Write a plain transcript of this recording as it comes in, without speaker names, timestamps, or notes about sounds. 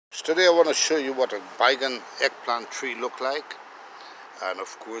Today I want to show you what a Baigan eggplant tree look like, and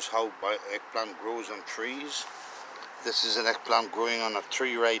of course how eggplant grows on trees. This is an eggplant growing on a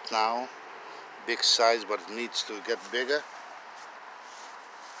tree right now, big size, but it needs to get bigger.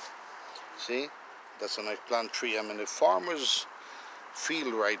 See, that's an eggplant tree. I'm in the farmer's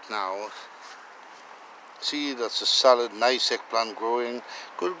field right now. See, that's a solid, nice eggplant growing.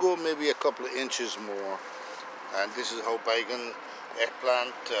 Could go maybe a couple of inches more. And this is how Baigan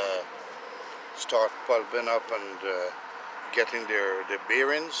eggplant start pulping up and getting their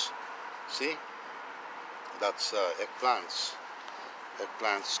bearings. See, that's eggplants.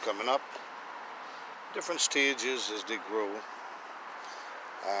 Eggplants coming up, different stages as they grow.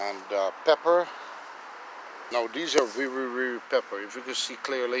 And pepper. Now these are very pepper. If you can see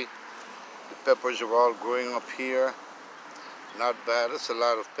clearly, the peppers are all growing up here. Not bad. It's a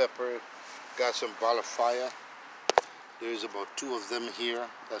lot of pepper. Got some ball of fire. There's about 2 of them here.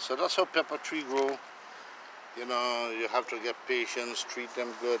 So that's how pepper tree grow. You know, you have to get patience, treat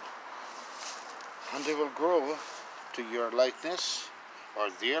them good, and they will grow to your likeness or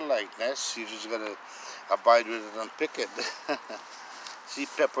their likeness. You just gotta abide with it and pick it. See,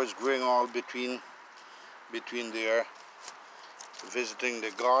 peppers growing all between there. Visiting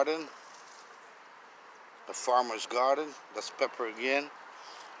the garden, the farmer's garden. That's pepper again.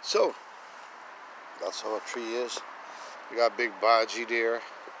 So that's how a tree is. You got big baji there.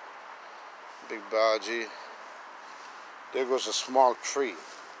 Big baji. There goes a small tree.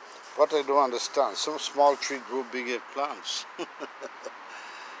 What I don't understand, some small tree grow big eggplants.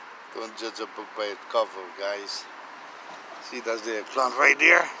 Don't judge a book by its cover, guys. See, that's the eggplant right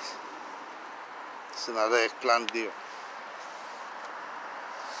there. It's another eggplant there.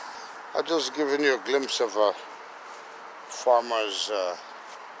 I've just given you a glimpse of a farmer's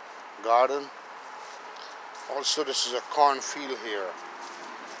garden. Also, this is a cornfield here.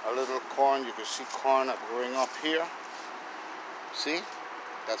 A little corn, you can see corn growing up here. See?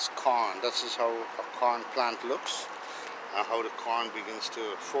 That's corn. This is how a corn plant looks, and how the corn begins to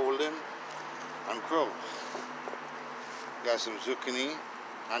fold in and grow. Got some zucchini.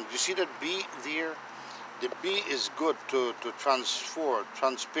 And you see that bee there? The bee is good to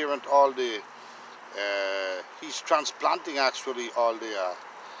transparent all the, he's transplanting actually all the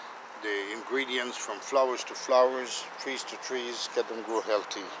ingredients from flowers to flowers, trees to trees, get them grow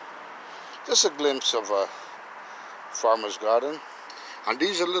healthy. Just a glimpse of a farmer's garden. And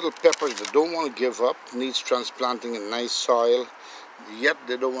these are little peppers that don't want to give up, needs transplanting in nice soil, yet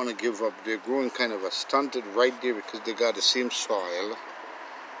they don't want to give up. They're growing kind of a stunted right there because they got the same soil.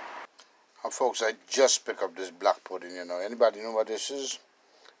 And folks, I just picked up this black pudding, you know. Anybody know what this is?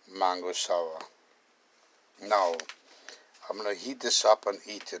 Mango sour. Now, I'm going to heat this up and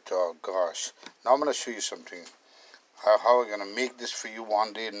eat it. Oh gosh. Now I'm going to show you something. How I'm going to make this for you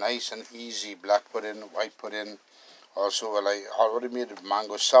one day. Nice and easy. Black pudding, white pudding. Also, well, I already made it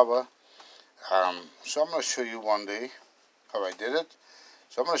mango sour. So I'm going to show you one day how I did it.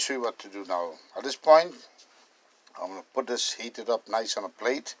 So I'm going to show you what to do now. At this point, I'm going to put this heated up nice on a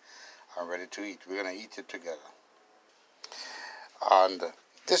plate. I'm ready to eat. We're going to eat it together. And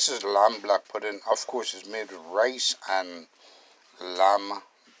this is lamb black pudding. Of course, it's made with rice and lamb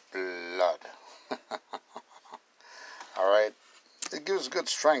blood. Alright, it gives good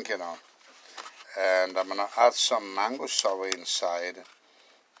strength, you know. And I'm going to add some mango sour inside.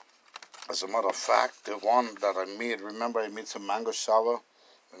 As a matter of fact, the one that I made, remember I made some mango sour?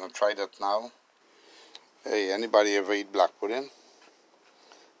 I'm going to try that now. Hey, anybody ever eat black pudding?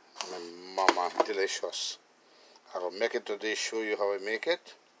 Mama, delicious. I will make it today, show you how I make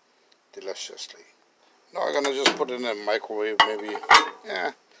it deliciously. Now I'm gonna just put it in the microwave, maybe,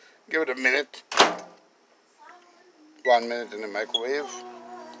 yeah, give it a minute. 1 minute in the microwave.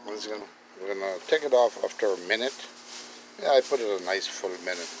 We're gonna take it off after a minute. Yeah, I put it a nice full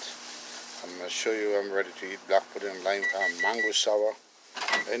minute. I'm gonna show you I'm ready to eat black pudding, lime, mango sour.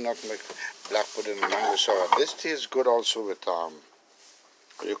 I not make black pudding and mango sour. This tastes good also with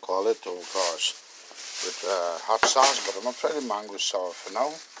what do you call it? Oh gosh, with hot sauce, but I'm gonna try the mango sour for now.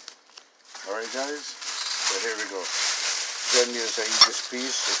 Alright guys, so here we go. Join me as I eat this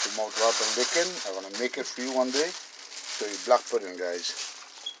piece with the mouth water licking. I'm gonna make it for you one day. Show you black pudding, guys.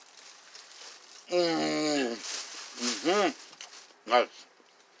 Nice.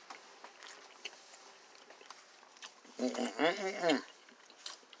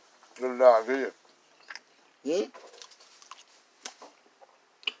 Good lord, really.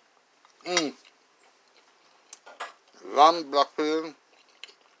 Lamb black pudding,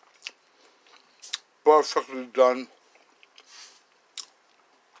 perfectly done,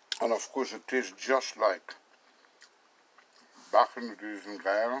 and of course it tastes just like back in the days in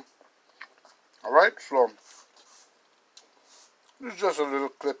Guyana. Alright, so this is just a little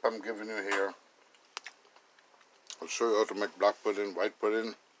clip I'm giving you here. I'll show you how to make black pudding, white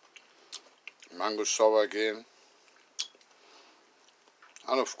pudding, mango sour again.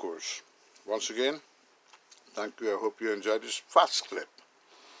 And of course, once again, thank you. I hope you enjoyed this fast clip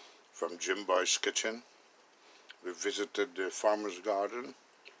from Jim Boy's Kitchen. We visited the farmer's garden,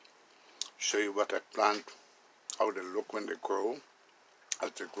 show you what I plant, how they look when they grow,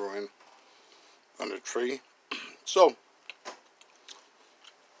 as they're growing on the tree. So,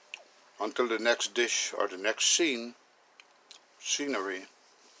 until the next dish or the next scenery,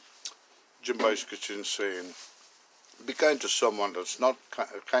 Jim Boy's Kitchen saying, be kind to someone that's not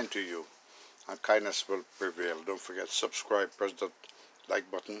kind to you, and kindness will prevail. Don't forget, subscribe, press that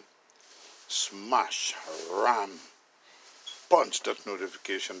like button, smash, ram, punch that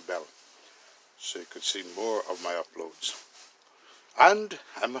notification bell so you could see more of my uploads. And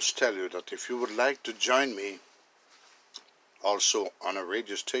I must tell you that if you would like to join me also on a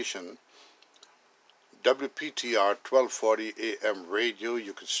radio station, WPTR 1240 AM radio,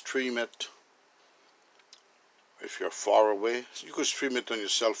 you could stream it. If you're far away, you could stream it on your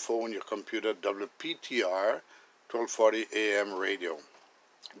cell phone, your computer, WPTR 1240 AM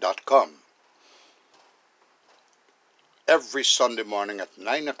radio.com. Every Sunday morning at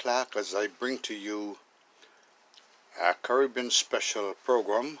 9 o'clock as I bring to you a Caribbean special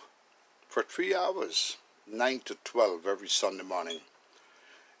program for 3 hours, 9 to 12 every Sunday morning.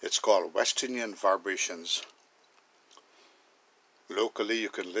 It's called West Indian Vibrations. Locally, you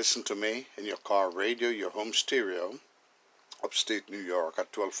can listen to me in your car radio, your home stereo, upstate New York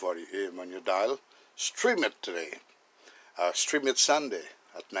at 1240 AM on your dial. Stream it today. Stream it Sunday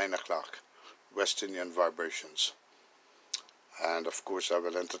at 9 o'clock, West Indian Vibrations. And of course, I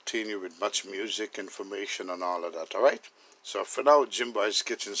will entertain you with much music, information, and all of that, alright? So for now, Jim Boy's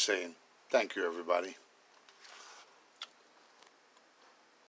Kitchen saying, thank you, everybody.